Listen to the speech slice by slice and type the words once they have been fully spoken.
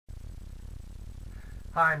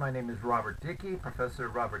Hi, my name is Robert Dickey, Professor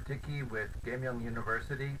Robert Dickey with Gamyeong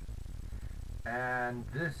University, and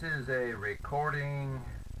this is a recording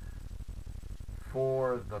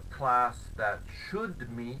for the class that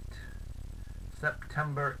should meet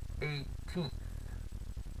September 18th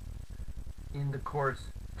in the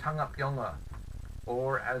course 창업 영어,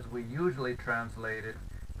 or as we usually translate it,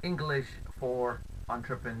 English for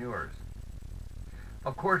Entrepreneurs.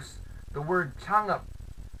 Of course, the word 창업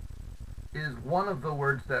is one of the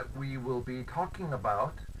words that we will be talking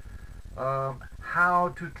about.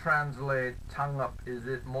 How to translate 창업? Is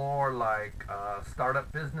it more like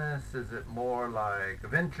startup business? Is it more like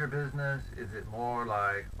venture business? Is it more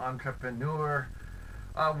like entrepreneur?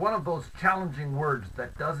 One of those challenging words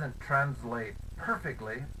that doesn't translate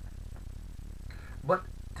perfectly. But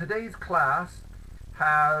today's class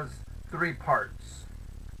has 3 parts,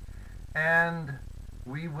 and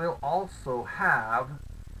we will also have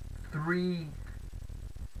 3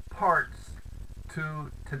 parts to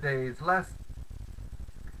today's lesson.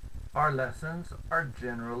 Our lessons are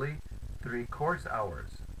generally 3 course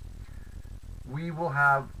hours. We will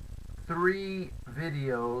have 3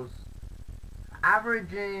 videos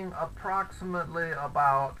averaging approximately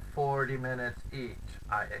about 40 minutes each.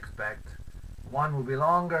 I expect one will be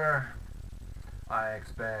longer. I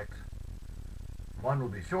expect one will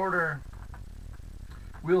be shorter.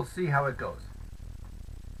 We'll see how it goes.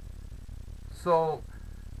 So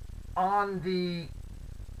on the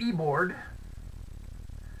e-board,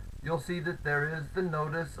 you'll see that there is the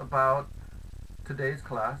notice about today's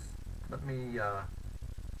class. Let me,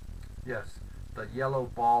 yes, the yellow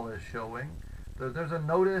ball is showing. There's a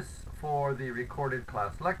notice for the recorded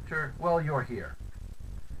class lecture. Well, you're here.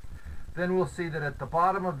 Then we'll see that at the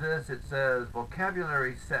bottom of this it says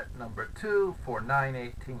vocabulary set number 2 for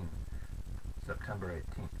 9/18, September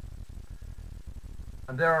 18th.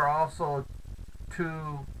 And there are also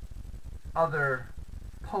 2 other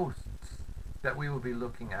posts that we will be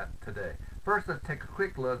looking at today. First, let's take a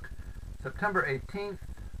quick look. September 18th,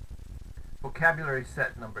 vocabulary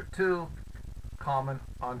set number 2, common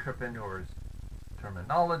entrepreneurs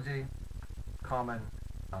terminology, common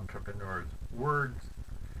entrepreneurs words.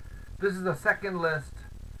 This is the second list.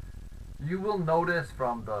 You will notice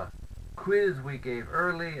from the quiz we gave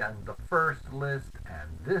early and the first list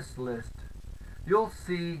and this list, you'll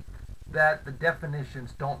see that the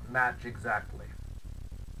definitions don't match exactly.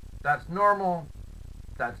 That's normal.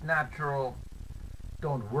 That's natural.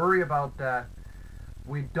 Don't worry about that.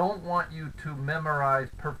 We don't want you to memorize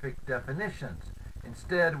perfect definitions.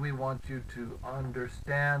 Instead, we want you to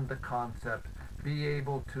understand the concept, be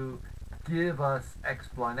able to give us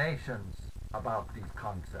explanations about these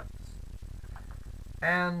concepts.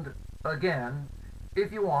 And again,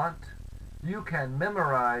 if you want, you can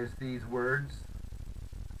memorize these words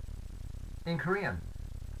in Korean.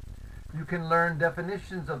 You can learn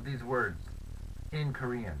definitions of these words in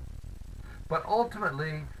Korean. But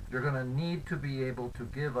ultimately, you're going to need to be able to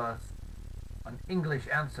give us an English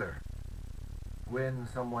answer when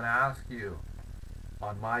someone asks you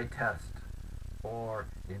on my test or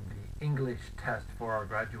in the English test for our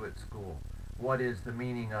graduate school, what is the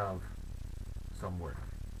meaning of some word?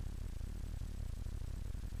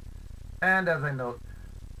 And as I note,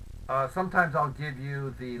 sometimes I'll give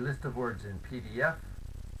you the list of words in PDF,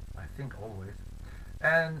 I think always,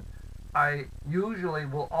 and I usually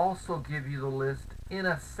will also give you the list in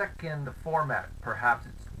a second format. Perhaps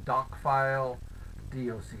it's doc file,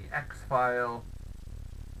 docx file.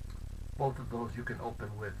 Both of those you can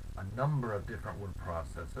open with a number of different word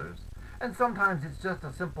processors, and sometimes it's just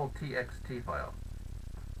a simple txt file.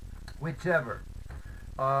 Whichever.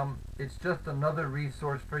 It's just another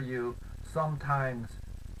resource for you. Sometimes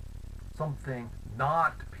something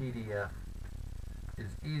not PDF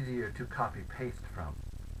is easier to copy paste from.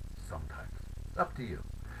 Sometimes. It's up to you.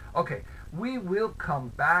 Okay, we will come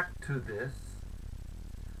back to this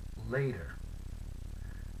later,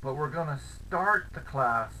 but we're going to start the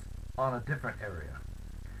class on a different area.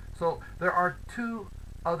 So there are 2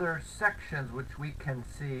 other sections which we can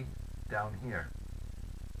see down here.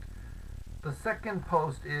 The second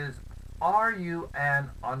post is, are you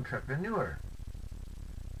an entrepreneur?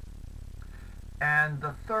 And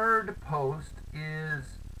the third post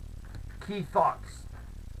is key thoughts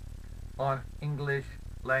on English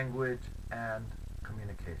language and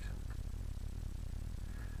communication.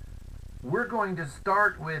 We're going to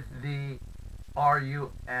start with the are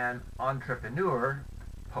you an entrepreneur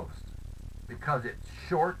post because it's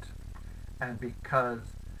short and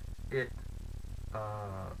because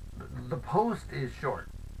the post is short.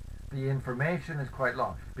 The information is quite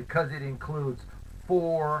long because it includes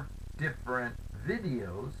 4 different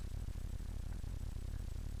videos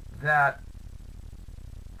that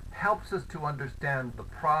helps us to understand the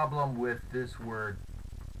problem with this word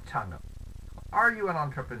창업. Are you an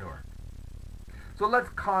entrepreneur? So let's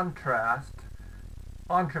contrast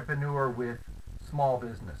entrepreneur with small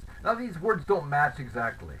business. Now these words don't match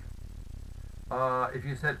exactly. If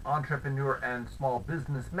you said entrepreneur and small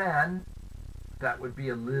businessman, that would be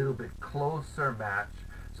a little bit closer match.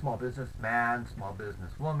 Small businessman, small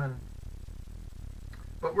businesswoman.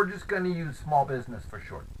 But we're just going to use small business for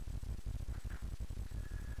short.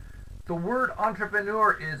 The word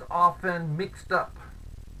entrepreneur is often mixed up,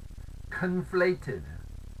 conflated.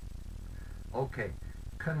 Okay,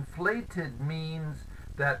 conflated means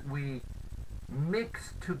that we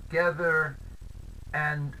mix together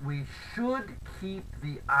and we should keep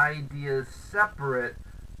the ideas separate,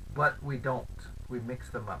 but we don't. We mix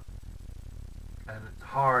them up. And it's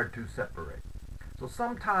hard to separate. So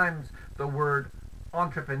sometimes the word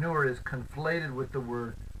entrepreneur is conflated with the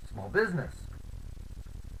word small business.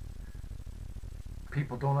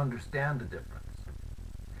 People don't understand the difference.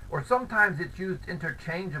 Or sometimes it's used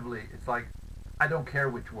interchangeably. It's like, I don't care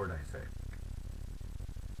which word I say.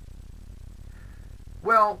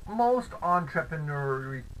 Well, most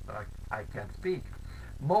entrepreneurial, I can't speak.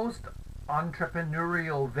 Most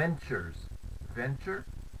entrepreneurial ventures, venture,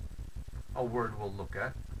 a word we'll look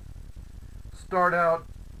at, start out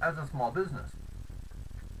as a small business.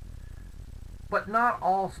 But not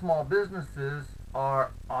all small businesses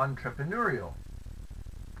are entrepreneurial,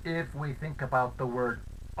 if we think about the word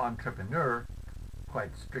entrepreneur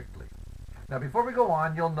quite strictly. Now before we go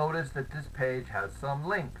on, you'll notice that this page has some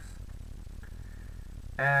links.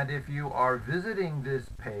 And if you are visiting this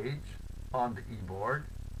page on the e-board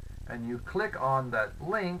and you click on that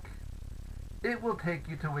link, it will take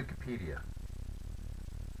you to Wikipedia.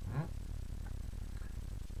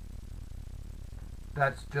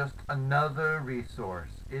 That's just another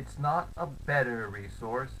resource. It's not a better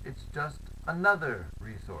resource, it's just another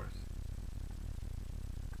resource.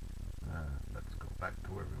 Let's go back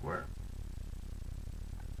to where we were.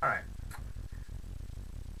 Alright.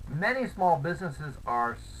 Many small businesses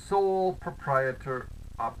are sole proprietor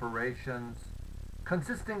operations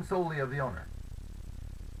consisting solely of the owner,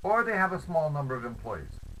 or they have a small number of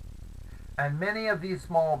employees. And many of these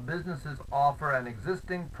small businesses offer an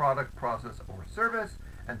existing product, process, or service,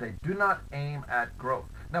 and they do not aim at growth.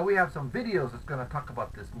 Now we have some videos that's going to talk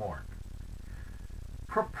about this more.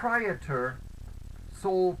 Proprietor,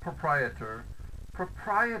 sole proprietor.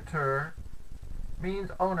 Proprietor means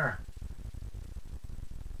owner.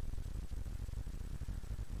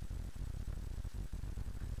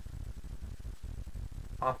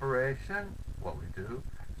 Operation, what we do.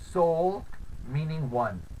 Sole, meaning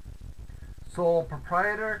one. Sole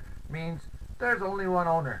proprietor means there's only one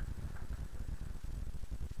owner.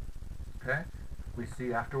 Okay? We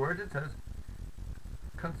see afterwards it says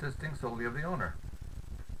consisting solely of the owner.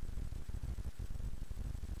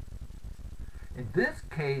 In this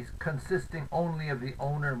case, consisting only of the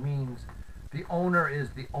owner means the owner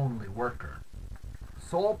is the only worker.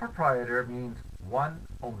 Sole proprietor means one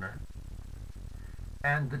owner,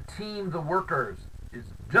 and the team, the workers, is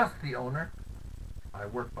just the owner. I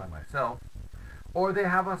work by myself. Or they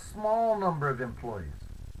have a small number of employees.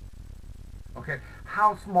 Okay,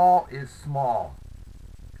 how small is small?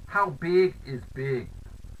 How big is big?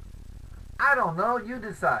 I don't know, you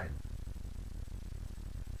decide.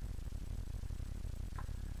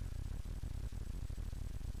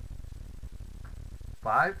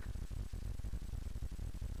 $5?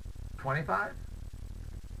 $25?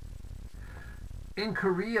 In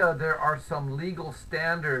Korea, there are some legal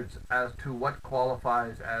standards as to what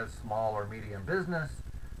qualifies as small or medium business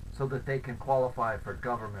so that they can qualify for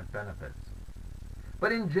government benefits.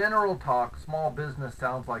 But in general talk, small business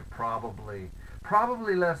sounds like probably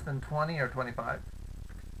less than 20 or 25.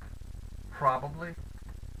 Probably.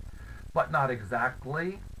 But not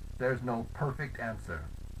exactly. There's no perfect answer.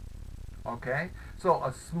 Okay? So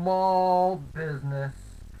a small business,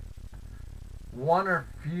 one or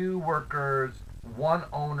few workers, one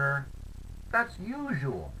owner, that's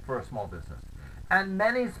usual for a small business. And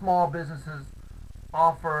many small businesses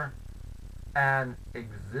offer an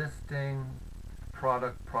existing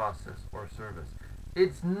product, process, or service.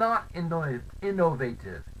 It's not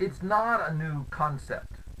innovative. It's not a new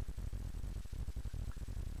concept.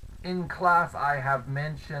 In class, I have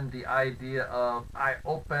mentioned the idea of I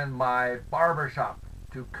open my barber shop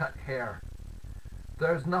to cut hair.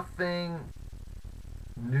 There's nothing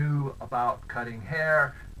new about cutting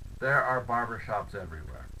hair. There are barbershops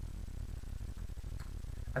everywhere.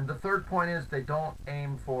 And the third point is they don't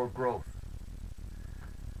aim for growth.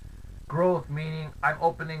 Growth meaning I'm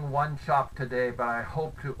opening one shop today, but I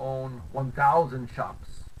hope to own 1,000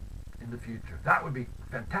 shops in the future. That would be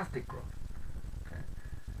fantastic growth. Okay.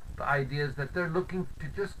 The idea is that they're looking to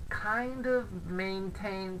just kind of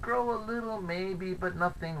maintain, grow a little maybe, but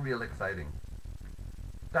nothing real exciting.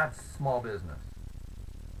 That's small business.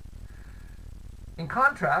 In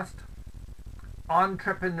contrast,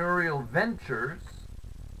 entrepreneurial ventures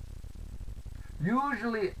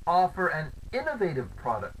usually offer an innovative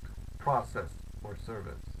product, process, or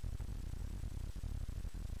service.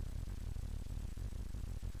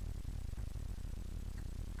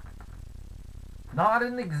 Not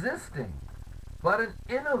an existing, but an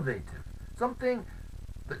innovative. Something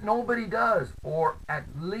that nobody does, or at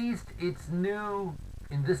least it's new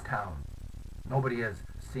in this town. Nobody has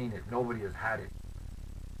seen it. Nobody has had it.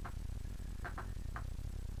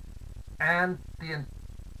 And the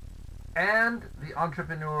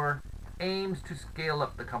entrepreneur aims to scale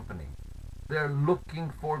up the company. They're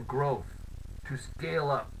looking for growth, to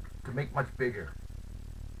scale up, to make much bigger.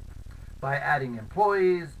 By adding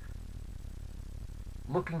employees,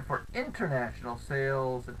 looking for international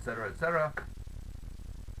sales, etc., etc.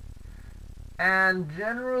 And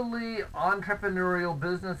generally, entrepreneurial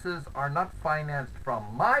businesses are not financed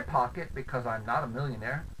from my pocket because I'm not a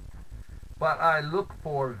millionaire, but I look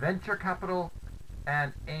for venture capital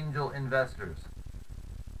and angel investors.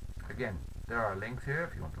 Again, there are links here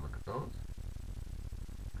if you want to look at those.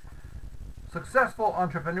 Successful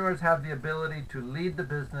entrepreneurs have the ability to lead the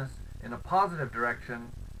business in a positive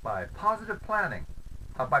direction by positive planning,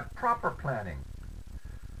 by proper planning,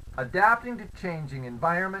 adapting to changing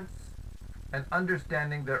environments, and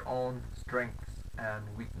understanding their own strengths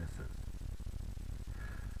and weaknesses.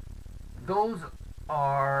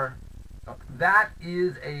 That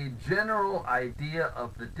is a general idea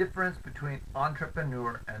of the difference between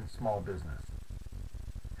entrepreneur and small business.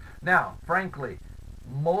 Now, frankly,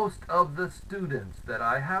 most of the students that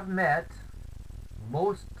I have met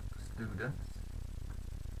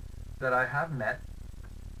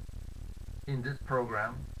in this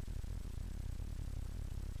program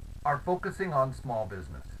are focusing on small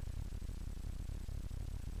business.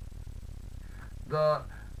 The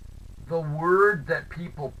word that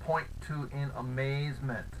people point to in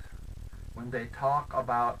amazement when they talk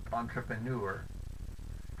about entrepreneur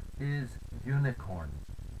is unicorn.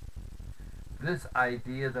 This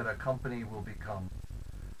idea that a company will become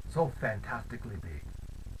so fantastically big.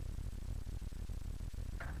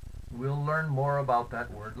 We'll learn more about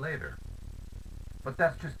that word later. But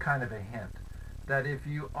that's just kind of a hint that if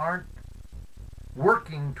you aren't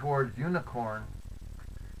working towards unicorn,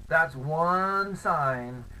 that's one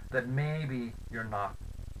sign that maybe you're not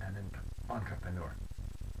an entrepreneur.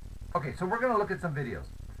 Okay, so we're going to look at some videos.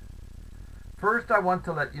 First, I want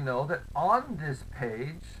to let you know that on this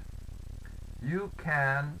page, you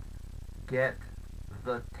can get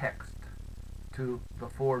the text to the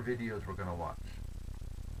 4 videos we're going to watch.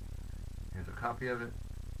 Here's a copy of it.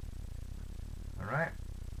 All right.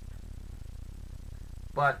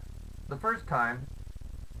 But the first time,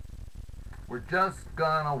 we're just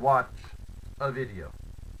going to watch a video.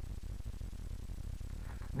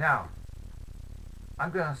 Now,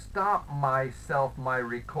 I'm going to stop my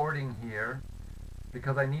recording here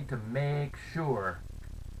because I need to make sure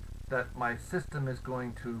that my system is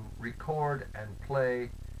going to record and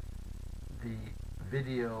play the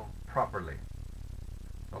video properly.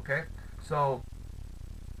 Okay? So,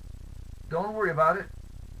 don't worry about it.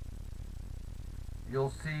 You'll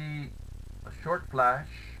see a short flash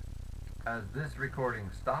as this recording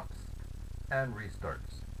stops and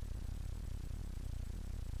restarts.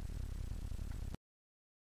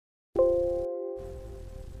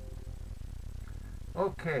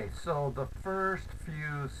 Okay, so the first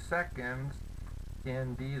few seconds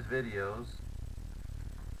in these videos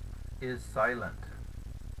is silent.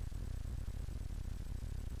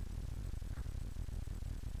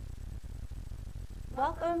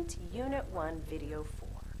 Welcome to Unit 1, Video 4.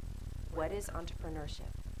 What is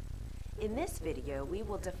entrepreneurship? In this video, we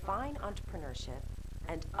will define entrepreneurship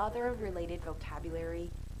and other related vocabulary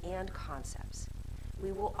and concepts.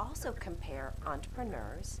 We will also compare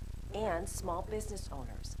entrepreneurs and small business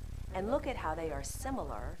owners and look at how they are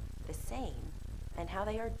similar, the same, and how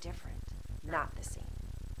they are different, not the same.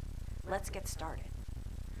 Let's get started.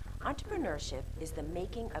 Entrepreneurship is the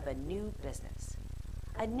making of a new business.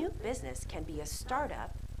 A new business can be a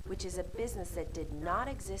startup, which is a business that did not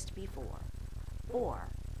exist before, or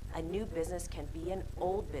a new business can be an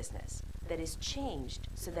old business that is changed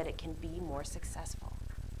so that it can be more successful.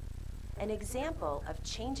 An example of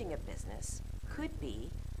changing a business could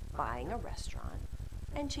be buying a restaurant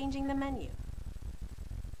and changing the menu.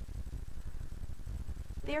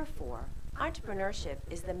 Therefore, entrepreneurship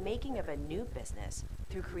is the making of a new business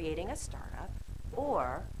through creating a startup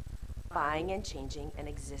or buying and changing an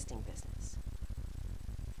existing business.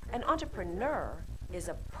 An entrepreneur is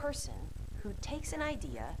a person who takes an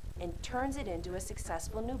idea and turns it into a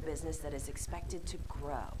successful new business that is expected to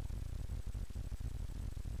grow.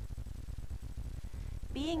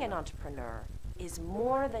 Being an entrepreneur is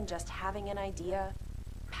more than just having an idea,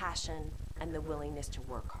 passion, and the willingness to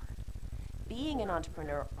work hard. Being an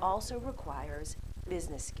entrepreneur also requires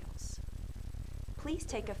business skills. Please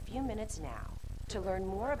take a few minutes now to learn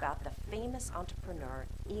more about the famous entrepreneur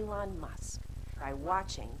Elon Musk by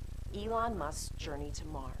watching Elon Musk's Journey to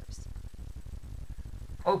Mars.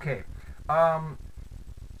 Okay,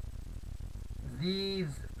 these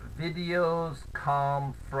videos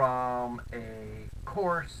come from a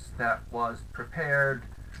course that was prepared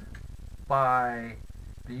by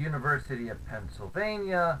the University of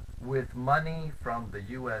Pennsylvania with money from the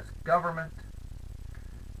U.S. government.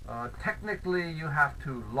 Technically, you have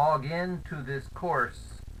to log in to this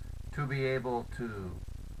course to be able to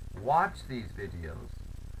watch these videos,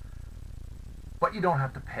 but you don't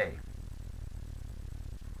have to pay.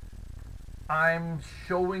 I'm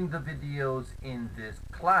showing the videos in this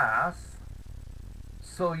class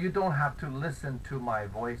so you don't have to listen to my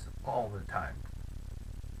voice all the time.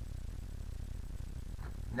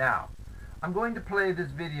 Now, I'm going to play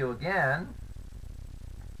this video again,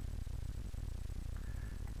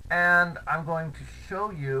 and I'm going to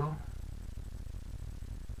show you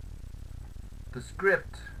the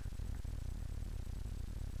script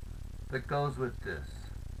that goes with this.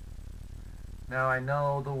 Now, I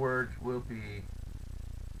know the words will be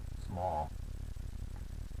small,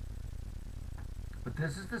 but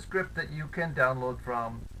this is the script that you can download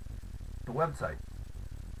from the website.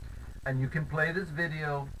 And you can play this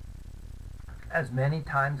video as many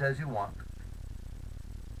times as you want.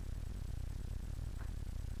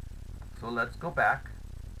 So let's go back,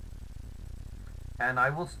 and I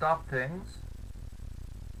will stop things.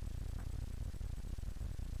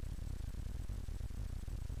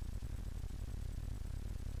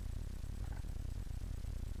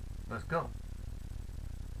 Let's go.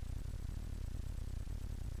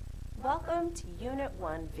 Welcome to Unit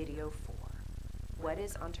 1, Video 4. What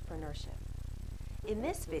is entrepreneurship? In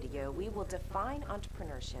this video, we will define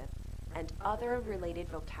entrepreneurship and other related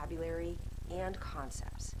vocabulary and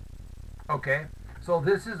concepts. Okay, so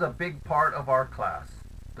this is a big part of our class.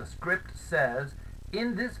 The script says,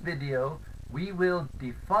 in this video, we will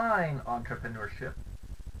define entrepreneurship,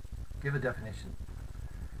 give a definition,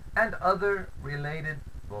 and other related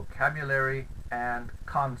vocabulary and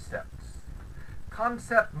concepts.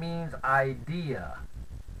 Concept means idea,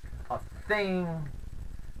 a thing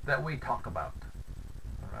that we talk about.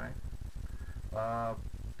 All right?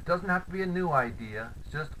 It doesn't have to be a new idea,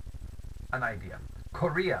 it's just an idea.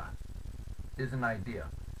 Korea is an idea.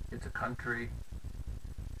 It's a country,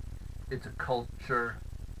 it's a culture.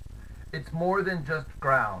 It's more than just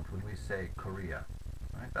ground when we say Korea.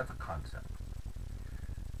 Right? That's a concept.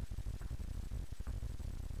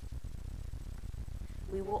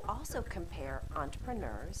 We will also compare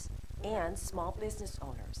entrepreneurs and small business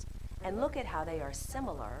owners and look at how they are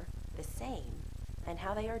similar, the same, and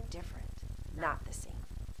how they are different, not the same.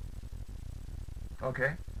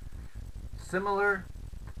 Okay? Similar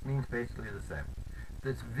means basically the same.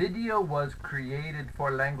 This video was created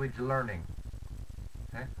for language learning.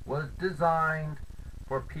 Okay? Was designed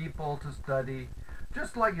for people to study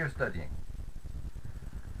just like you're studying.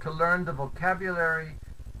 To learn the vocabulary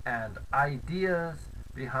and ideas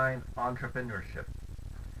behind entrepreneurship.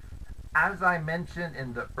 As I mentioned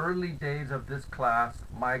in the early days of this class,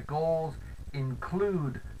 my goals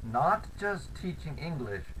include not just teaching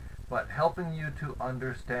English, but helping you to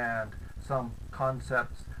understand some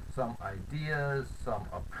concepts, some ideas, some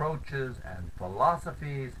approaches and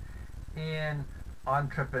philosophies in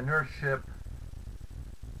entrepreneurship,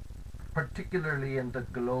 particularly in the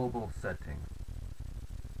global setting.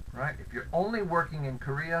 Right? If you're only working in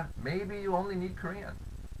Korea, maybe you only need Korean.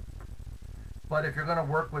 But if you're going to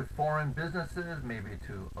work with foreign businesses, maybe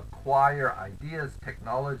to acquire ideas,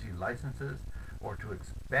 technology, licenses, or to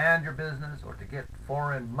expand your business, or to get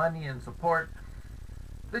foreign money and support,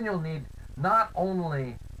 then you'll need not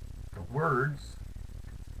only the words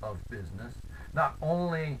of business, not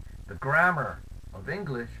only the grammar of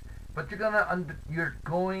English, but you're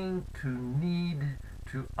going to need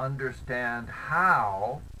to understand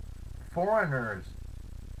how foreigners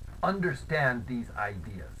understand these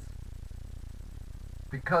ideas.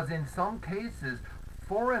 Because in some cases,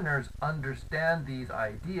 foreigners understand these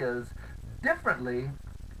ideas differently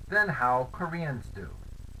than how Koreans do.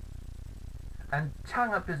 And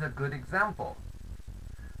Changup is a good example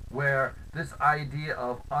where this idea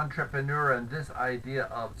of entrepreneur and this idea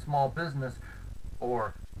of small business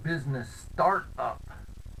or business startup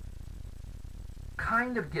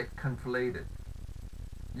kind of get conflated.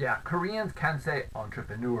 Yeah, Koreans can say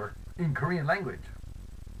entrepreneur in Korean language.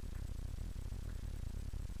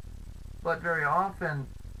 But very often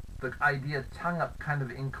the idea Changup kind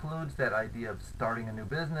of includes that idea of starting a new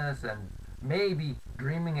business and maybe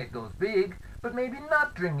dreaming it goes big, but maybe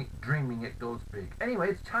not dreaming it goes big. Anyway,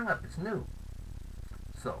 it's Changup, it's new.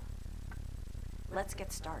 So, let's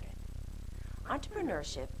get started.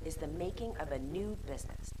 Entrepreneurship is the making of a new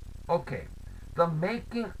business. okay, the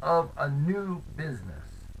making of a new business.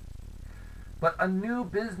 But a new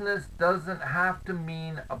business doesn't have to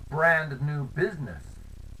mean a brand new business.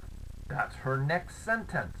 That's her next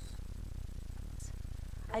sentence.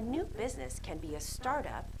 A new business can be a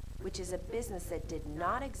startup, which is a business that did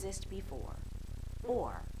not exist before.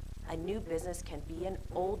 Or a new business can be an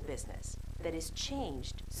old business that is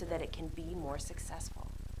changed so that it can be more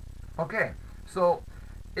successful. Okay, so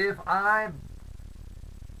if I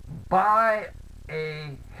buy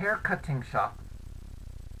a haircutting shop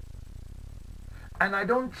and I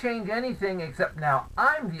don't change anything except now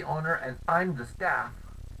I'm the owner and I'm the staff,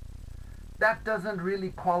 that doesn't really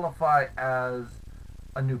qualify as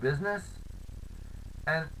a new business.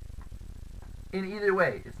 And in either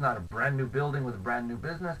way, it's not a brand new building with a brand new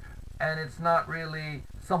business, and it's not really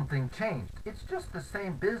something changed. It's just the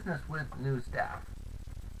same business with new staff.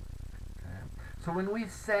 Okay. So when we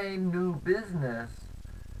say new business,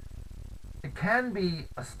 it can be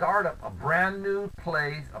a startup, a brand new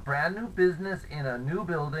place, a brand new business in a new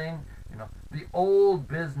building. You know, the old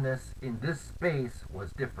business in this space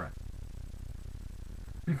was different.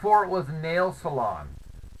 Before it was a nail salon,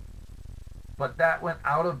 but that went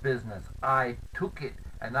out of business. I took it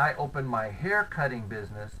and I opened my hair cutting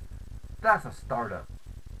business. That's a startup.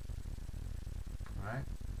 Right?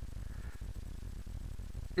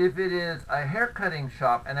 If it is a hair cutting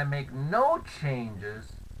shop and I make no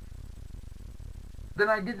changes, then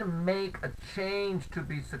I didn't make a change to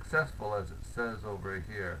be successful, as it says over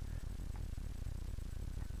here.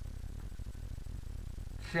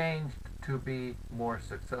 Changed to be more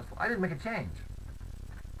successful. I didn't make a change.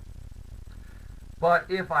 But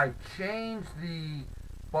if I change the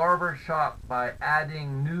barber shop by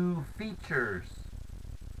adding new features,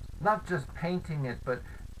 not just painting it, but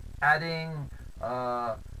adding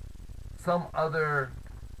some other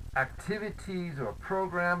activities or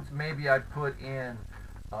programs, maybe I put in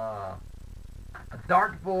a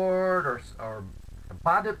dartboard or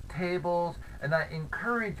baduk tables, and I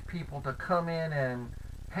encourage people to come in and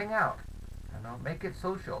hang out, you know, make it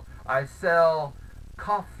social. I sell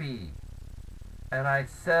coffee and I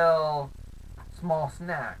sell small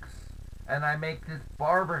snacks, and I make this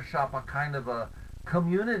barber shop a kind of a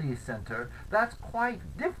community center. That's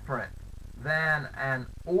quite different than an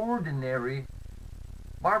ordinary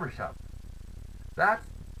barbershop. That's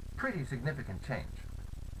pretty significant change.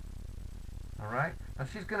 Alright? Now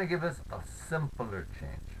she's going to give us a simpler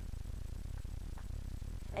change.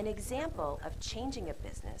 An example of changing a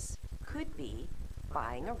business could be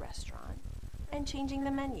buying a restaurant and changing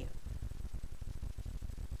the menu.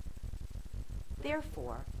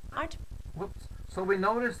 Therefore, Whoops. So we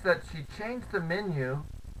notice that she changed the menu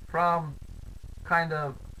from kind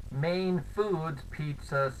of main foods,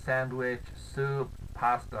 pizza, sandwich, soup,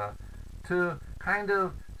 pasta, to kind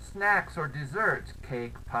of snacks or desserts,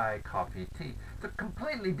 cake, pie, coffee, tea. It's a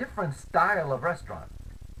completely different style of restaurant.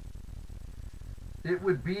 It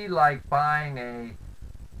would be like buying a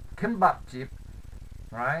kimbap jeep,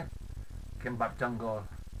 right? Kimbap jungle,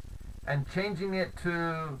 and changing it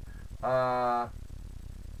to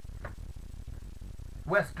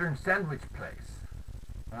Western sandwich place,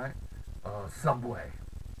 right? Subway.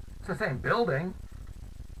 It's the same building,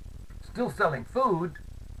 still selling food,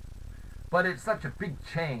 but it's such a big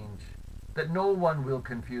change that no one will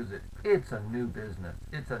confuse it. It's a new business.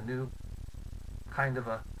 It's a new kind of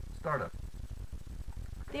a startup.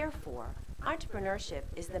 Therefore, entrepreneurship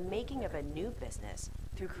is the making of a new business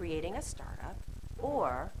through creating a startup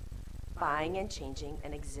or buying and changing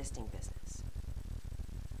an existing business.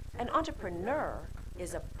 An entrepreneur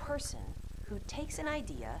is a person who takes an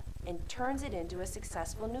idea and turns it into a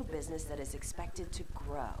successful new business that is expected to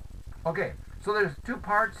grow. Okay, so there's two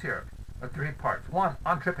parts here, or three parts. One,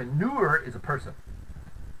 entrepreneur is a person.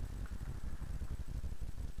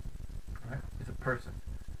 Right? Is a person.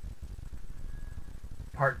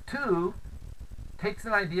 Part two, takes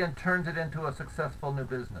an idea and turns it into a successful new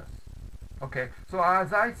business. Okay, so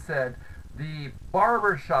as I said, the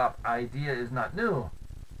barbershop idea is not new.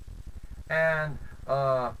 And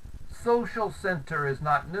social center is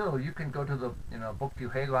not new. You can go to the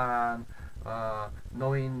Bokgyuhaegan,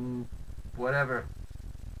 knowing whatever.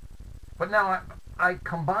 But now I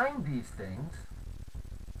combine these things,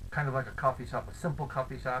 kind of like a coffee shop, a simple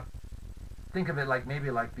coffee shop. Think of it like maybe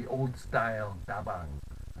like the old style dabang.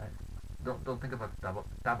 Right? Don't think about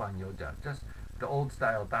dabang yoja. Just the old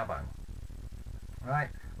style dabang, right?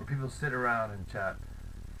 Where people sit around and chat.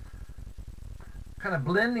 Kind of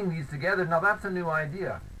blending these together. Now that's a new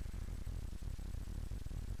idea.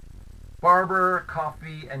 Barber,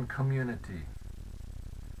 coffee, and community.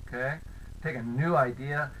 Okay? Take a new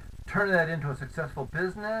idea, turn that into a successful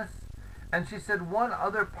business. And she said one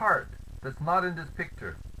other part that's not in this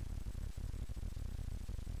picture.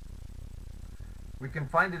 We can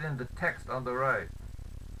find it in the text on the right.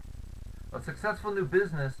 A successful new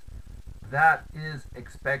business that is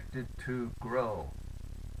expected to grow,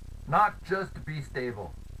 not just be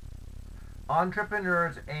stable.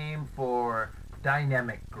 Entrepreneurs aim for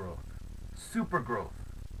dynamic growth, super growth.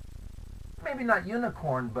 Maybe not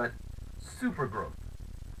unicorn, but super growth.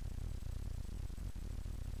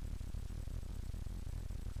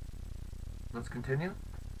 Let's continue.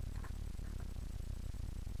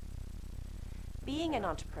 Being an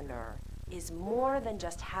entrepreneur is more than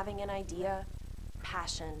just having an idea,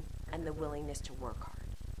 passion, and the willingness to work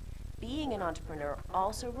hard. Being an entrepreneur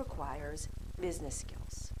also requires business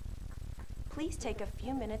skills. Please take a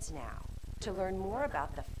few minutes now to learn more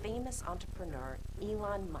about the famous entrepreneur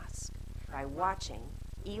Elon Musk by watching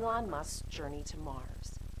Elon Musk's Journey to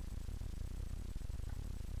Mars.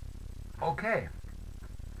 Okay,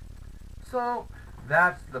 so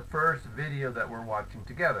that's the first video that we're watching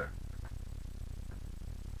together.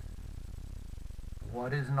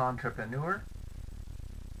 What is an entrepreneur?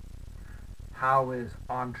 How is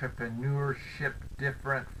entrepreneurship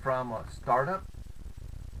different from a startup?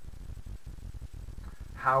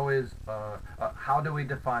 How do we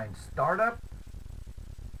define startup?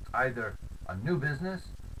 Either a new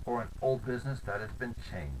business or an old business that has been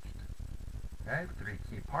changed. Okay, 3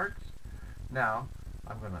 key parts. Now,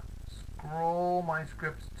 I'm going to scroll my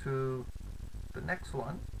scripts to the next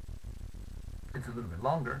one. It's a little bit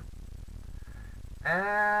longer.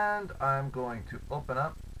 And I'm going to open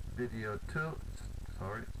up video 2.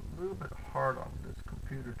 Sorry, it's a little bit hard on this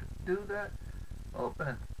computer to do that.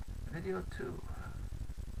 Open video 2.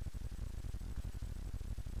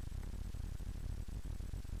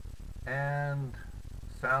 And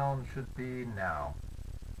sound should be now.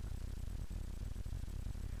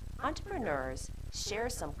 Entrepreneurs share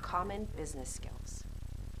some common business skills.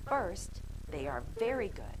 First, they are very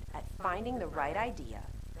good at finding the right idea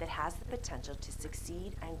that has the potential to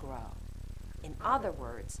succeed and grow. In other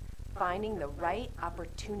words, finding the right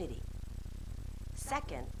opportunity.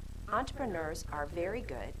 Second, entrepreneurs are very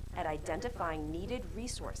good at identifying needed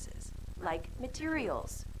resources like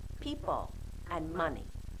materials, people, and money,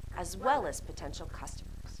 as well as potential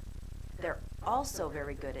customers. They're also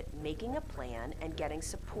very good at making a plan and getting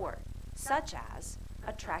support, such as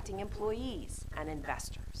attracting employees and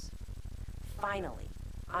investors. Finally,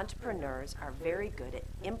 entrepreneurs are very good at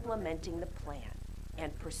implementing the plan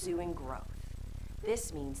and pursuing growth.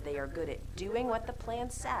 This means they are good at doing what the plan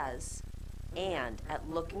says and at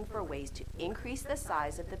looking for ways to increase the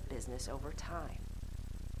size of the business over time.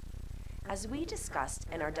 As we discussed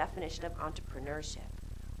in our definition of entrepreneurship,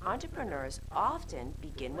 entrepreneurs often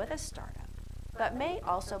begin with a startup, but may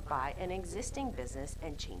also buy an existing business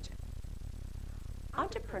and change it.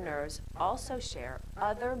 Entrepreneurs also share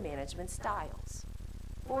other management styles.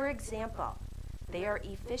 For example, they are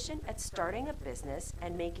efficient at starting a business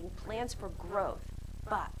and making plans for growth,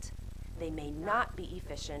 but they may not be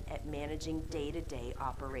efficient at managing day-to-day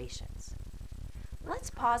operations. Let's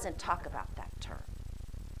pause and talk about that term.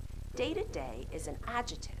 Day-to-day is an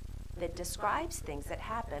adjective that describes things that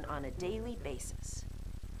happen on a daily basis.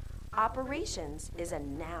 Operations is a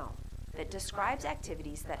noun that describes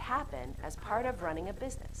activities that happen as part of running a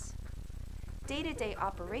business. Day-to-day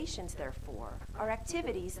operations, therefore, are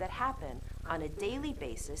activities that happen on a daily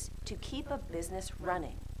basis to keep a business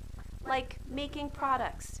running, like making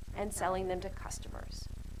products and selling them to customers.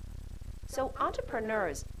 So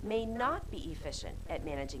entrepreneurs may not be efficient at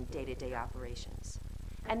managing day-to-day operations.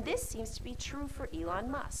 And this seems to be true for Elon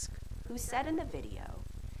Musk, who said in the video,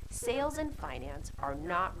 "Sales and finance are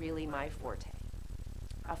not really my forte."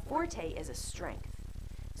 A forte is a strength.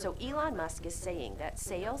 So Elon Musk is saying that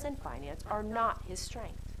sales and finance are not his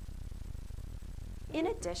strength. In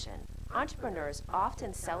addition, entrepreneurs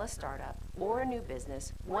often sell a startup or a new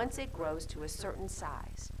business once it grows to a certain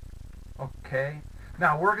size. Okay,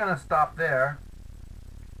 now we're going to stop there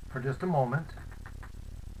for just a moment.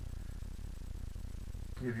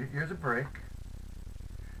 give your ears a break.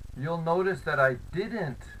 You'll notice that I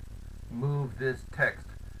didn't move this text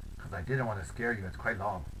because I didn't want to scare you. It's quite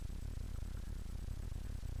long.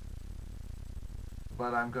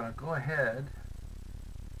 But I'm going to go ahead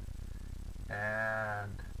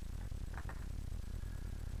and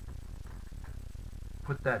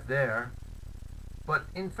put that there. But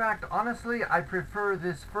in fact, honestly, I prefer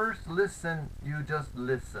this first listen. You just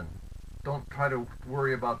listen. Don't try to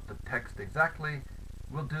worry about the text exactly.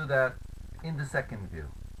 We'll do that in the second view.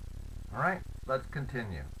 Alright, let's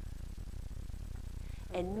continue.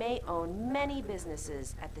 And may own many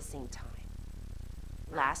businesses at the same time.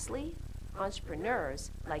 Lastly,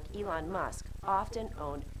 entrepreneurs like Elon Musk often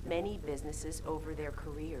own many businesses over their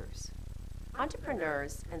careers.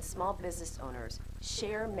 Entrepreneurs and small business owners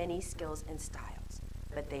share many skills and styles,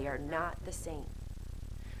 but they are not the same.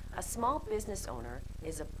 A small business owner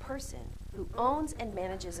is a person who owns and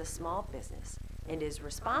manages a small business and is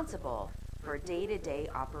responsible for day-to-day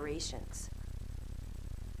operations.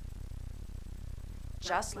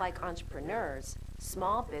 Just like entrepreneurs,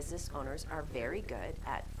 small business owners are very good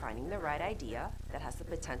at finding the right idea that has the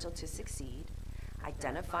potential to succeed,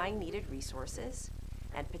 identifying needed resources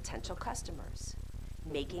and potential customers,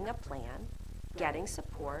 making a plan, getting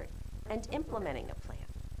support, and implementing a plan.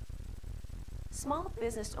 Small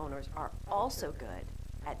business owners are also good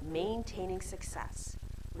at maintaining success,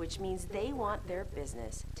 which means they want their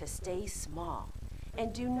business to stay small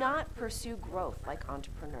and do not pursue growth like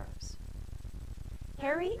entrepreneurs.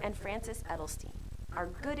 Harry and Frances Edelstein are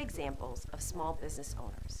good examples of small business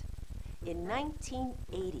owners. In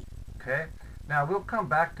 1980, Okay, now we'll come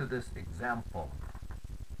back to this example.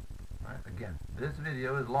 All right, again, this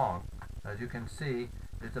video is long. As you can see,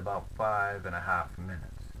 it's about 5.5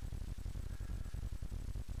 minutes.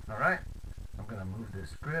 Alright, I'm going to move this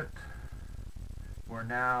script. We're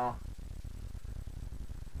now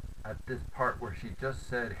at this part where she just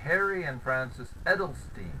said Harry and Frances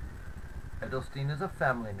Edelstein. Edelstein is a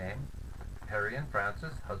family name. Harry and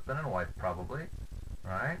Frances, husband and wife probably.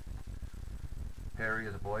 Right? Harry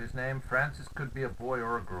is a boy's name. Frances could be a boy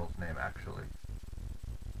or a girl's name actually.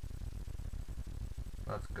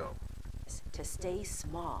 Let's go. to stay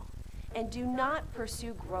small and do not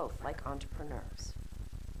pursue growth like entrepreneurs.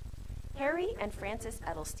 Harry and Frances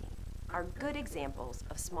Edelstein are good examples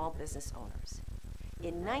of small business owners.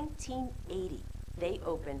 In 1980, they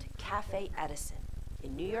opened Cafe Edison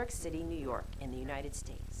in New York City, New York, in the United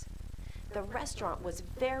States. The restaurant was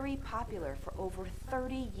very popular for over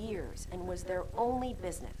 30 years and was their only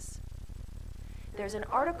business. There's an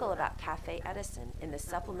article about Cafe Edison in the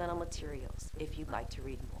supplemental materials if you'd like to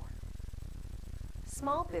read more.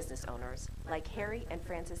 Small business owners like Harry and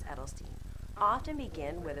Frances Edelstein often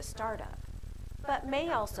begin with a startup, but may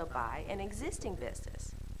also buy an existing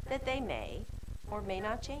business that they may or may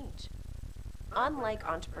not change. Unlike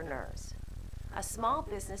entrepreneurs, a small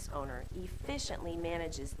business owner efficiently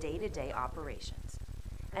manages day-to-day operations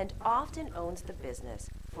and often owns the business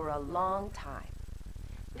for a long time.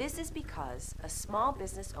 This is because a small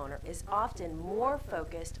business owner is often more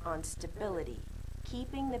focused on stability,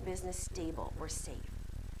 keeping the business stable or safe,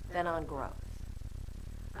 than on growth.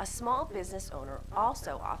 A small business owner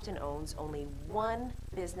also often owns only one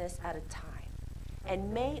business at a time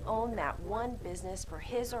and may own that one business for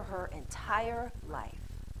his or her entire life.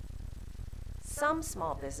 Some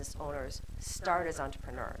small business owners start as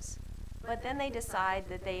entrepreneurs, but then they decide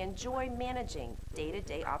that they enjoy managing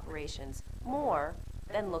day-to-day operations more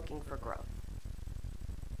than looking for growth.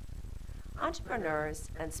 Entrepreneurs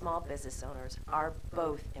and small business owners are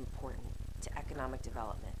both important to economic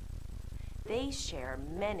development. They share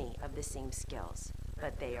many of the same skills,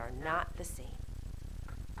 but they are not the same.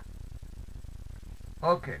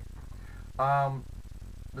 Okay.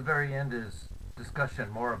 The very end is discussion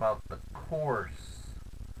more about the course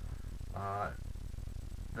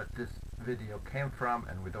that this video came from,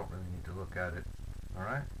 and we don't really need to look at it.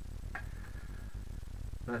 Alright?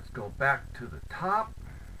 Let's go back to the top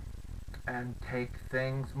and take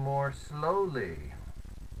things more slowly.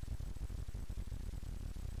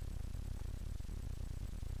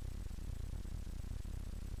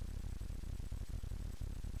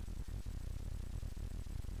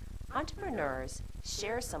 Entrepreneurs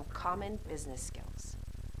share some common business skills.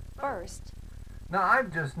 First, Now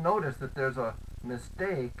I've just noticed that there's a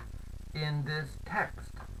mistake in this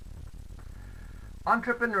text.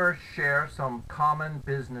 Entrepreneurs share some common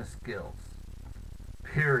business skills.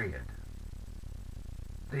 Period.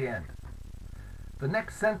 The end. The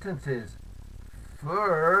next sentence is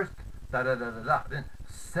first da da da da da, then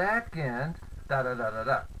second da da da da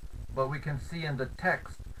da. But we can see in the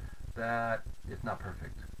text that it's not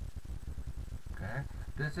perfect. Okay?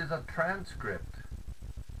 This is a transcript,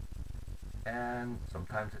 and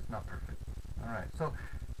sometimes it's not perfect. All right, so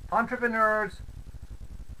entrepreneurs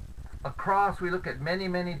across, we look at many,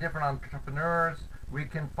 many different entrepreneurs. We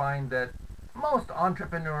can find that most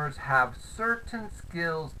entrepreneurs have certain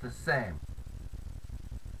skills the same.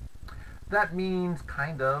 That means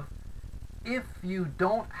kind of, if you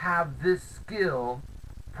don't have this skill,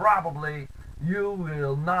 probably you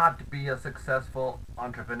will not be a successful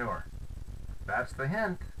entrepreneur. That's the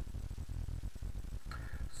hint.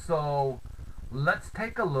 So let's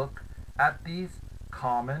take a look at these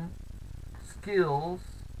common skills,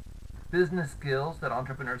 business skills that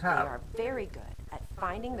entrepreneurs have. They are very good at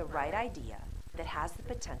finding the right idea that has the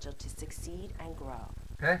potential to succeed and grow.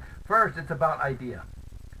 Okay? First, it's about idea.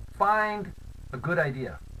 Find a good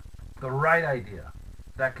idea, the right idea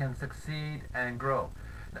that can succeed and grow.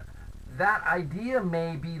 That idea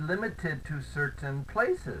may be limited to certain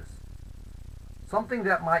places. Something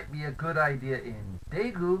that might be a good idea in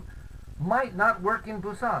Daegu might not work in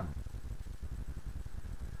Busan.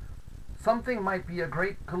 Something might be a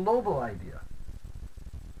great global idea.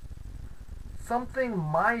 Something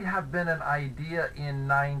might have been an idea in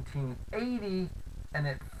 1980 and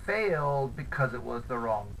it failed because it was the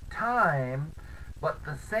wrong time, but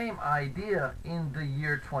the same idea in the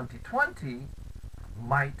year 2020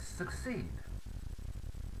 might succeed.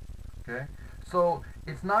 Okay? So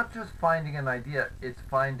it's not just finding an idea, it's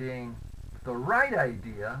finding the right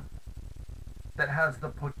idea that has the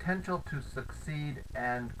potential to succeed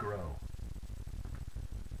and grow.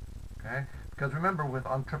 Okay? Because remember, with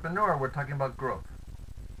entrepreneur, we're talking about growth.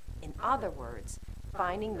 In other words,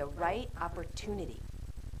 finding the right opportunity.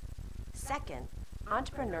 Second,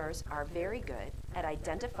 entrepreneurs are very good at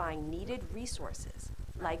identifying needed resources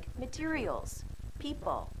like materials,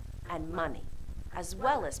 people, and money, as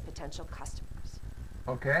well as potential customers.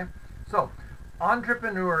 Okay? So,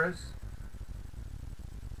 entrepreneurs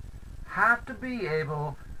have to be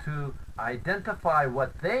able to identify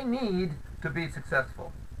what they need to be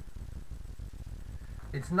successful.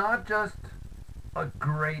 It's not just a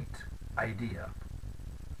great idea.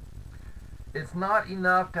 It's not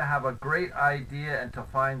enough to have a great idea and to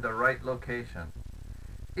find the right location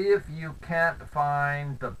if you can't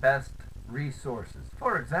find the best resources.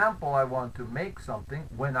 For example, I want to make something.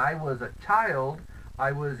 When I was a child,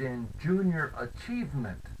 I was in Junior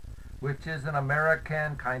Achievement, which is an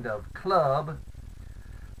American kind of club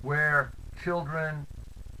where children,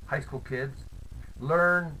 high school kids,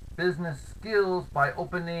 learn business skills by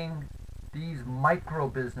opening these micro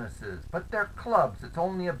businesses. But they're clubs. It's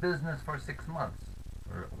only a business for 6 months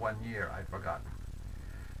or 1 year, I forgot.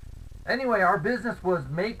 Anyway, our business was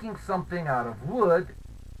making something out of wood,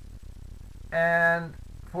 and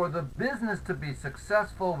for the business to be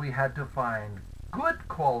successful, we had to find good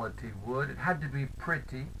quality wood. It had to be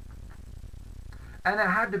pretty, and it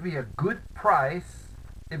had to be a good price.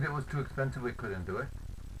 If it was too expensive, we couldn't do it.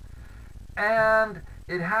 And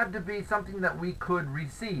it had to be something that we could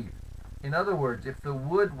receive. In other words, if the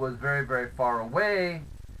wood was very, very far away,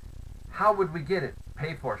 how would we get it?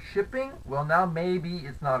 Pay for shipping? Well, now maybe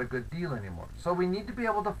it's not a good deal anymore. So we need to be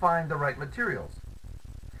able to find the right materials.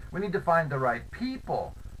 We need to find the right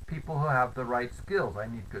people, people who have the right skills. I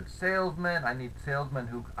need good salesmen. I need salesmen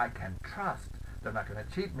who I can trust. They're not going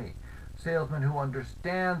to cheat me. Salesmen who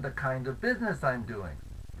understand the kind of business I'm doing.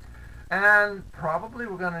 And probably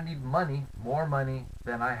we're going to need money, more money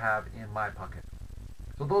than I have in my pocket.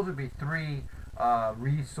 So those would be 3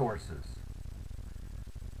 resources.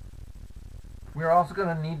 We're also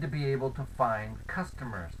going to need to be able to find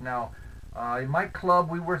customers. Now, in my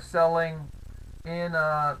club, we were selling in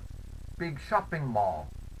a big shopping mall.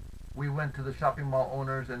 We went to the shopping mall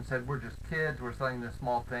owners and said, we're just kids, we're selling this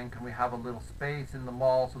small thing. Can we have a little space in the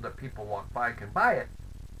mall so that people walk by can buy it?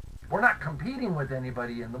 We're not competing with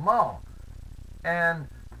anybody in the mall. And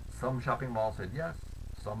some shopping malls said yes,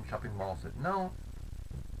 some shopping malls said no.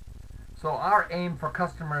 So our aim for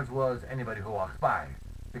customers was anybody who walks by,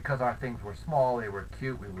 because our things were small, they were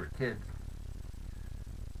cute, we were kids.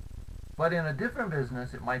 But in a different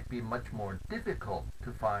business, it might be much more difficult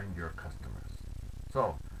to find your customers.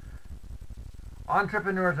 So,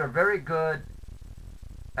 entrepreneurs are very good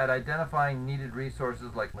at identifying needed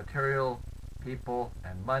resources like material, people,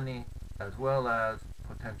 and money, as well as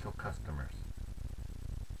potential customers.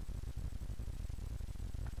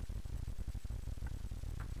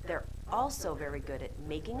 They're also very good at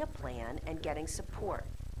making a plan and getting support,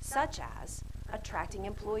 such as attracting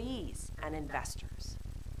employees and investors.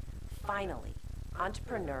 Finally,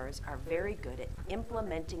 entrepreneurs are very good at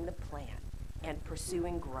implementing the plan and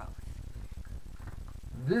pursuing growth.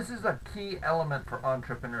 This is a key element for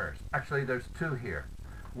entrepreneurs. Actually, there's 2 here.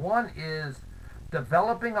 One is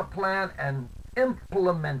developing a plan and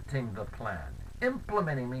implementing the plan.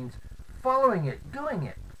 Implementing means following it, doing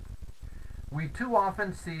it. We too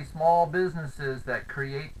often see small businesses that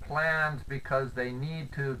create plans because they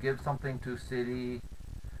need to give something to city,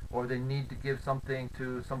 or they need to give something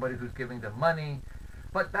to somebody who's giving them money.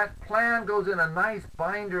 But that plan goes in a nice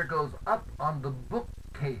binder, goes up on the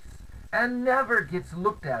bookcase, and never gets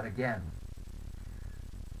looked at again.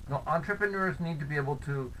 No, entrepreneurs need to be able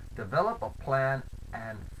to develop a plan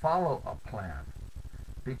and follow a plan,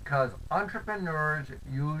 because entrepreneurs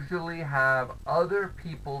usually have other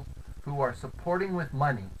people who are supporting with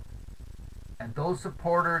money, and those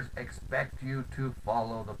supporters expect you to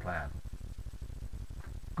follow the plan.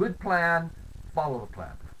 Good plan, follow the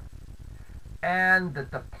plan. And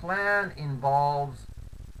that the plan involves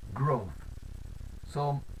growth.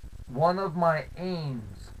 So one of my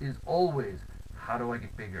aims is always, how do I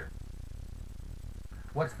get bigger?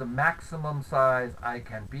 What's the maximum size I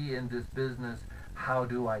can be in this business? How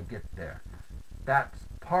do I get there? That's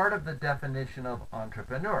part of the definition of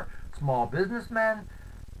entrepreneur. Small businessman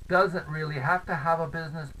doesn't really have to have a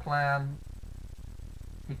business plan.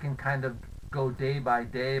 He can kind of go day by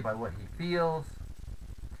what he feels,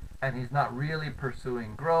 and he's not really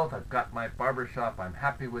pursuing growth. I've got my barbershop, I'm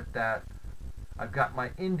happy with that. I've got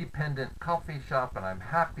my independent coffee shop, and I'm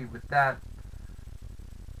happy with that.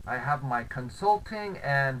 I have my consulting,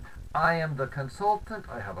 and I am the consultant.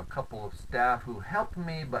 I have a couple of staff who help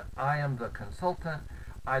me, but I am the consultant.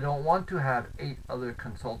 I don't want to have 8 other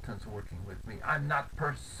consultants working with me. I'm not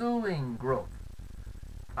pursuing growth.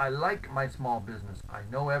 I like my small business. I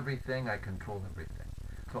know everything. I control everything.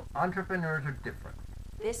 So entrepreneurs are different.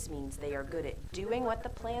 This means they are good at doing what the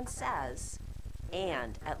plan says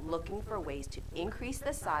and at looking for ways to increase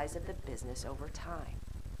the size of the business over time.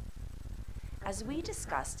 As we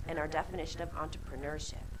discussed in our definition of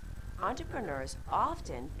entrepreneurship, entrepreneurs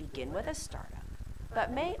often begin with a startup,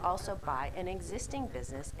 but may also buy an existing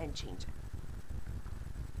business and change it.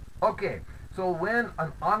 Okay, so when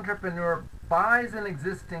an entrepreneur buys an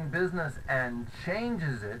existing business and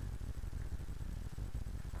changes it,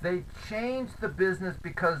 they change the business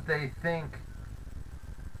because they think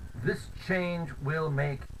this change will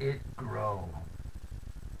make it grow.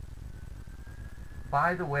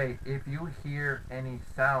 By the way, if you hear any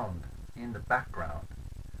sound in the background,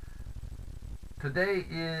 today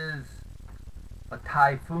is a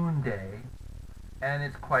typhoon day and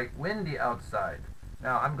it's quite windy outside.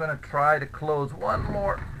 Now I'm going to try to close one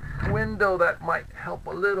more window. That might help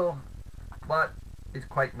a little, but it's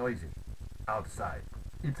quite noisy outside.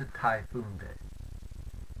 It's a typhoon day.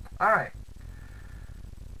 Alright.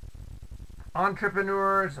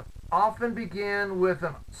 Entrepreneurs often begin with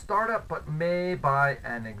a startup but may buy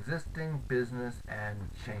an existing business and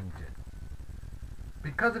change it.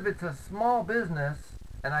 Because if it's a small business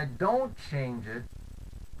and I don't change it,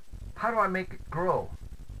 how do I make it grow?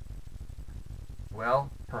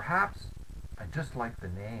 Well, perhaps I just like the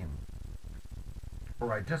name,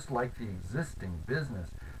 or I just like the existing business,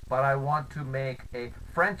 but I want to make a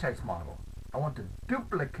franchise model. I want to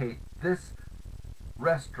duplicate this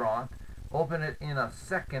restaurant, open it in a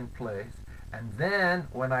second place, and then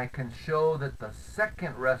when I can show that the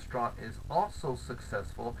second restaurant is also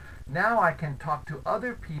successful, now I can talk to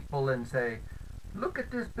other people and say, look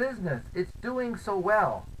at this business, it's doing so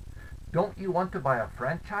well. Don't you want to buy a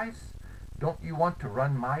franchise? Don't you want to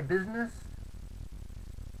run my business?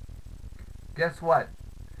 Guess what?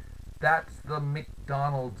 That's the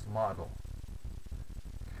McDonald's model.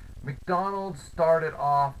 McDonald's started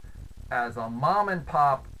off as a mom and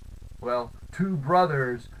pop, well, 2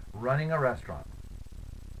 brothers running a restaurant.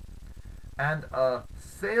 And a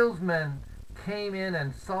salesman came in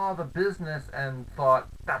and saw the business and thought,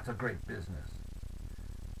 that's a great business.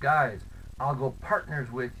 Guys, I'll go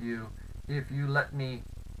partners with you if you let me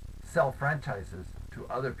sell franchises to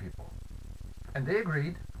other people. And they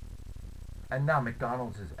agreed. And now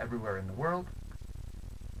McDonald's is everywhere in the world.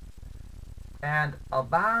 And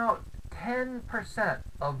about 10%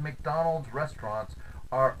 of McDonald's restaurants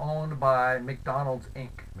are owned by McDonald's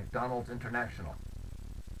Inc., McDonald's International.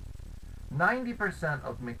 90%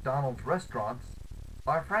 of McDonald's restaurants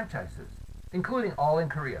are franchises, including all in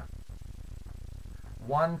Korea.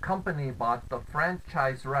 One company bought the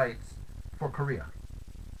franchise rights for Korea.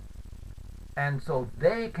 And so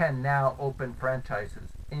they can now open franchises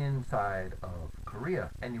inside of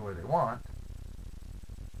Korea, anywhere they want.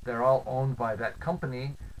 They're all owned by that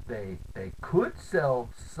company. They could sell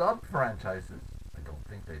sub-franchises. I don't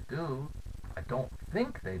think they do.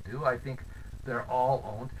 I think they're all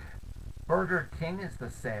owned. Burger King is the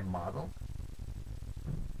same model.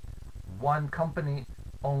 One company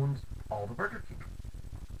owns all the Burger King.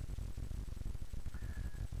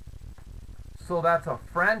 So that's a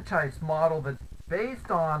franchise model that's based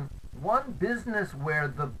on one business where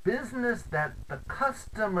the business that the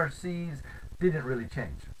customer sees didn't really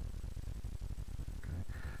change.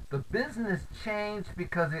 The business changed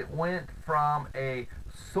because it went from a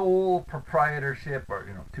sole proprietorship, or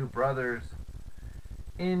two brothers,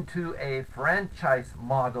 into a franchise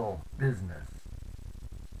model business,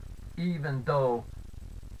 even though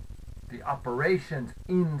the operations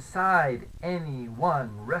inside any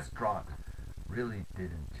one restaurant really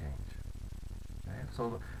didn't change. Okay?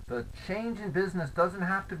 So the change in business doesn't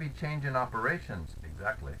have to be change in operations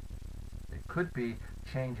exactly. It could be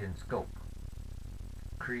change in scope,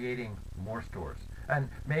 creating more stores. And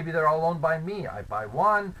maybe they're all owned by me. I buy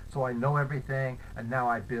one, so I know everything, and now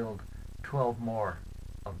I build 12 more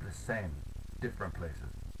of the same, different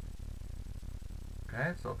places.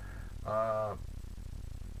 Okay, so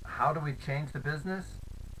how do we change the business?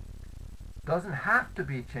 Doesn't have to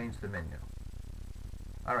be change the menu.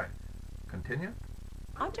 All right, continue.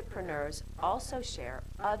 Entrepreneurs also share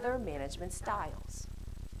other management styles.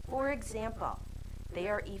 For example, they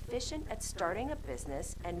are efficient at starting a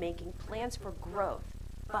business and making plans for growth,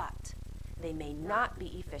 but they may not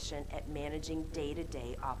be efficient at managing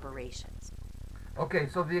day-to-day operations. Okay,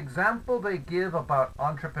 so the example they give about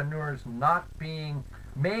entrepreneurs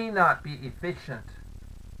may not be efficient,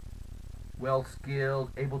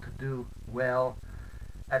 well-skilled, able to do well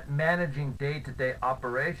at managing day-to-day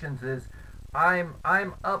operations is, I'm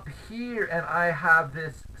up here and I have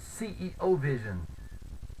this CEO vision.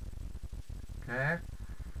 Okay?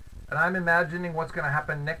 And I'm imagining what's going to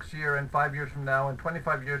happen next year and 5 years from now and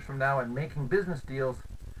 25 years from now and making business deals.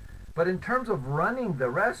 But in terms of running the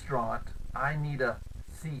restaurant, I need a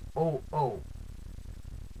COO.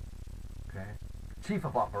 Okay? Chief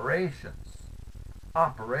of Operations.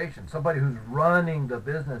 Somebody who's running the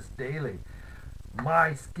business daily.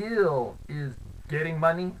 My skill is getting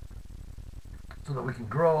money so that we can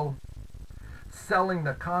grow, selling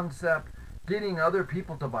the concept, getting other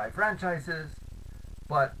people to buy franchises,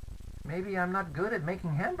 but maybe I'm not good at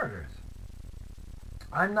making hamburgers.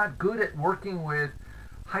 I'm not good at working with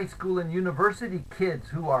high school and university kids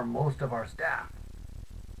who are most of our staff.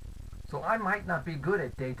 So I might not be good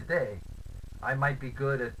at day-to-day. I might be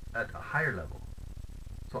good at a higher level.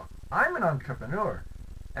 So I'm an entrepreneur,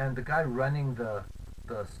 and the guy running the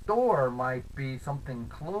store might be something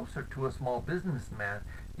closer to a small businessman,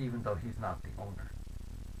 even though he's not the owner.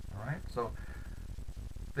 All right, so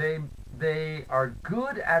they are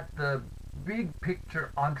good at the big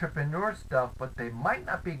picture entrepreneur stuff, but they might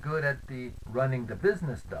not be good at the running the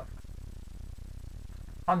business stuff.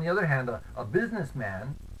 On the other hand, a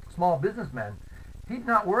businessman, small businessman, he's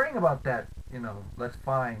not worrying about that. Let's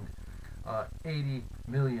find $80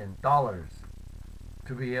 million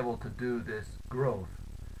to be able to do this growth.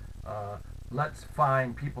 Let's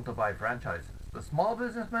find people to buy franchises. The small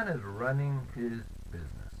businessman is running his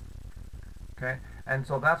business. Okay, and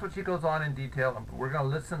so that's what she goes on in detail. We're going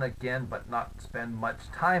to listen again, but not spend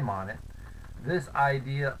much time on it. This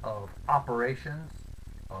idea of operations,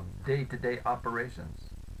 of day-to-day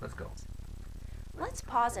operations. Let's go. Let's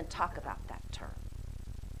pause and talk about that term.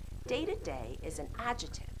 Day-to-day is an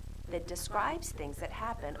adjective that describes things that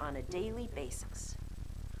happen on a daily basis.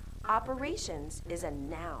 Operations is a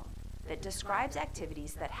noun that describes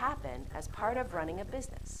activities that happen as part of running a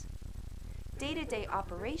business. Day-to-day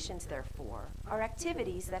operations, therefore, are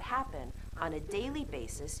activities that happen on a daily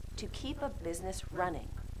basis to keep a business running,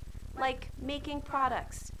 like making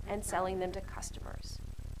products and selling them to customers.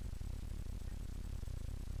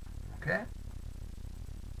 Okay?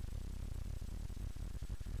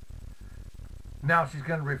 Now she's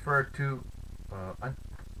going to refer to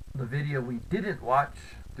the video we didn't watch,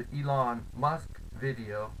 the Elon Musk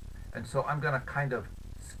video, and so I'm going to kind of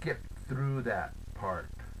skip through that part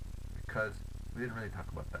because we didn't really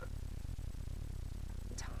talk about that.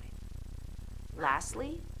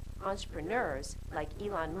 Lastly, entrepreneurs like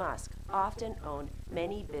Elon Musk often own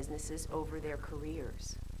many businesses over their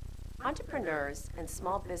careers. Entrepreneurs and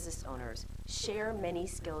small business owners share many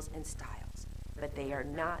skills and styles, but they are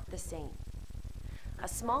not the same. A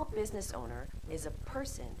small business owner is a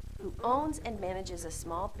person who owns and manages a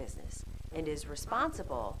small business and is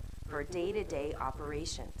responsible for day-to-day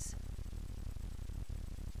operations.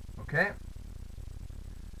 Okay?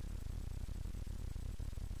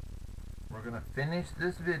 We're going to finish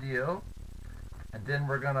this video, and then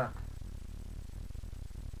we're going to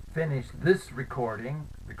finish this recording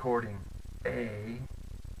A,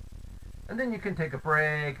 and then you can take a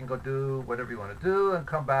break and go do whatever you want to do and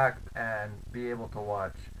come back and be able to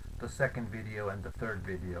watch the second video and the third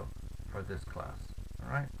video for this class.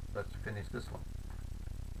 Alright, let's finish this one.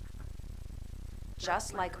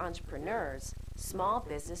 Just like entrepreneurs, small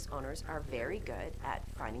business owners are very good at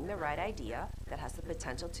finding the right idea that has the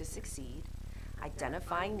potential to succeed,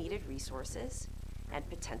 identifying needed resources and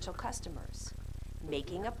potential customers,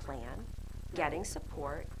 making a plan, getting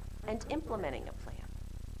support, and implementing a plan.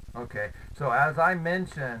 Okay, so as I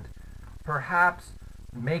mentioned, perhaps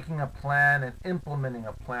making a plan and implementing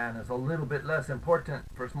a plan is a little bit less important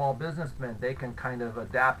for small businessmen. They can kind of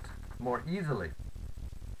adapt more easily.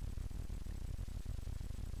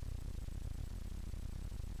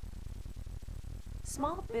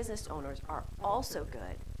 Small business owners are also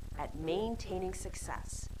good at maintaining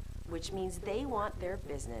success, which means they want their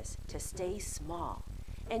business to stay small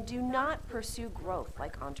and do not pursue growth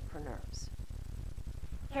like entrepreneurs.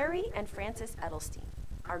 Harry and Frances Edelstein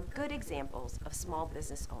are good examples of small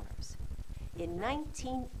business owners. In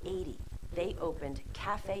 1980, they opened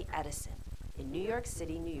Cafe Edison in New York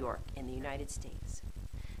City, New York, in the United States.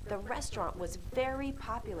 The restaurant was very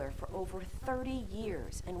popular for over 30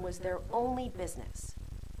 years and was their only business.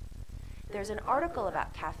 There's an article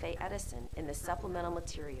about Cafe Edison in the supplemental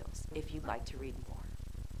materials if you'd like to read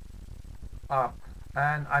more.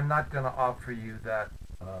 And I'm not going to offer you that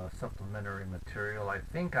supplementary material. I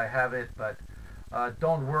think I have it, but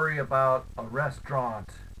don't worry about a restaurant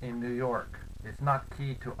in New York. It's not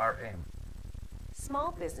key to our aim.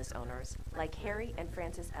 Small business owners, like Harry and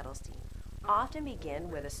Frances Edelstein, often begin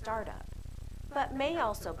with a startup, but may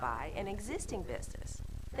also buy an existing business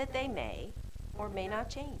that they may or may not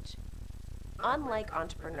change. Unlike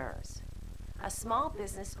entrepreneurs, a small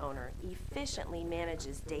business owner efficiently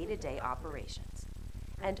manages day-to-day operations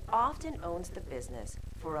and often owns the business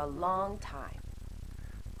for a long time.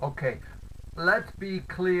 Okay, let's be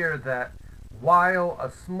clear that while a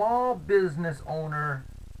small business owner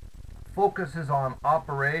focuses on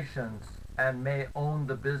operations and may own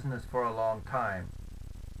the business for a long time,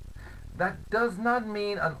 that does not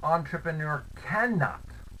mean an entrepreneur cannot.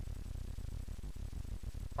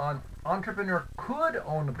 An entrepreneur could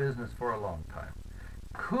own a business for a long time,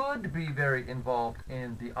 could be very involved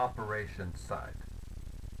in the operations side.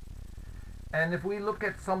 And if we look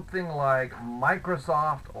at something like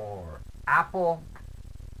Microsoft or Apple,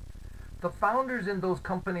 the founders in those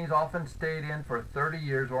companies often stayed in for 30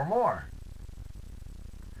 years or more.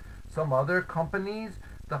 Some other companies,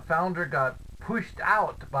 the founder got pushed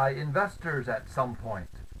out by investors at some point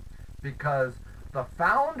because the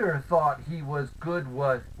founder thought he was good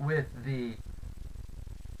with the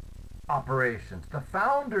operations. The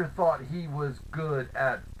founder thought he was good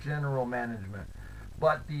at general management.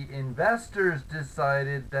 But the investors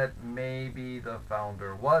decided that maybe the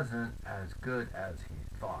founder wasn't as good as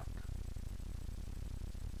he thought.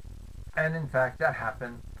 And in fact, that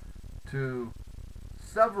happened to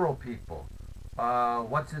several people.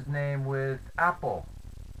 What's his name with Apple?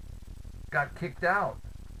 Got kicked out.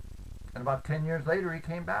 And about 10 years later, he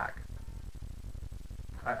came back.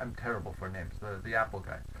 I'm terrible for names, the Apple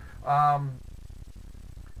guy.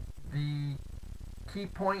 The key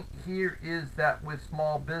point here is that with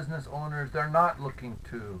small business owners, they're not looking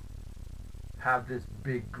to have this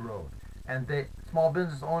big growth. And small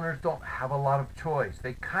business owners don't have a lot of choice.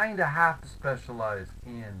 They kind of have to specialize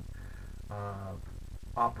in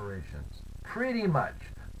operations. Pretty much.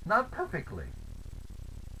 Not perfectly.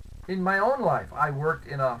 In my own life, I worked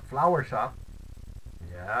in a flower shop.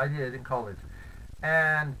 Yeah, I did in college.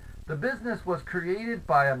 And the business was created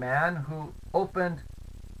by a man who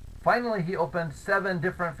finally he opened 7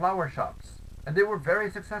 different flower shops. And they were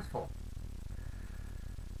very successful.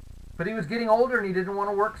 But he was getting older and he didn't want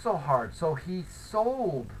to work so hard. So he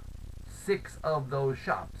sold 6 of those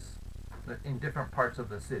shops in different parts of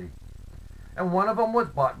the city. And one of them was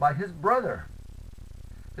bought by his brother.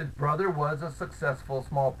 His brother was a successful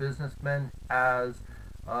small businessman as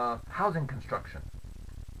housing construction,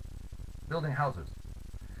 building houses.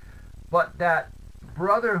 But that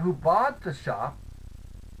brother who bought the shop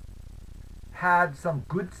had some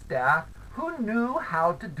good staff who knew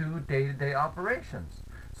how to do day-to-day operations.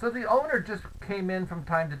 So the owner just came in from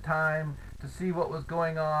time to time to see what was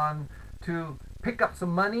going on, to pick up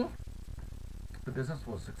some money. The business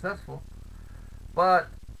was successful, but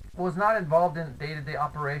was not involved in day-to-day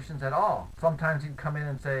operations at all. Sometimes he'd come in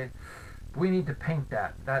and say, we need to paint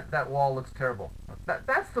that. That wall looks terrible.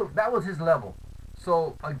 That was his level.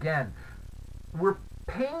 So again, we're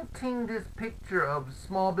painting this picture of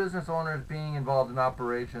small business owners being involved in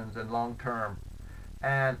operations and long-term,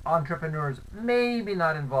 and entrepreneurs maybe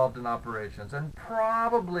not involved in operations and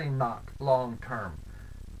probably not long-term.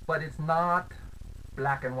 But it's not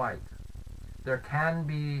black and white. There can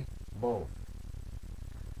be both.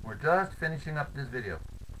 We're just finishing up this video.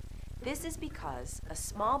 This is because a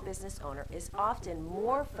small business owner is often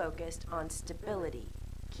more focused on stability,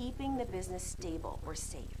 keeping the business stable or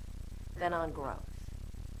safe, than on growth.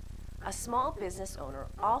 A small business owner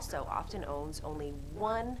also often owns only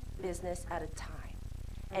one business at a time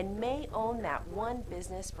and may own that one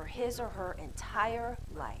business for his or her entire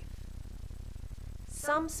life.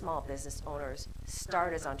 Some small business owners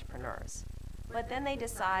start as entrepreneurs, but then they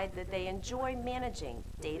decide that they enjoy managing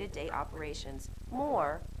day-to-day operations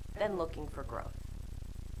more than looking for growth.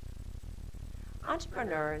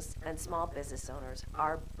 Entrepreneurs and small business owners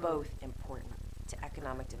are both important to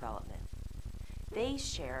economic development. They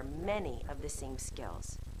share many of the same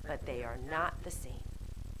skills, but they are not the same.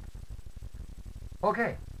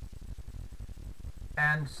 Okay.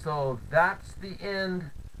 And so that's the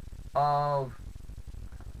end of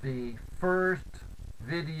the first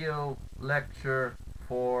video lecture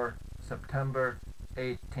for September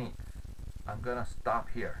 18th. I'm going to stop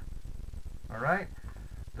here. Alright?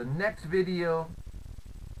 The next video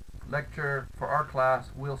lecture for our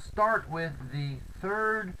class will start with the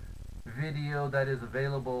third video that is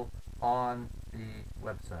available on the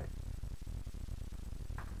website.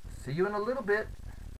 See you in a little bit.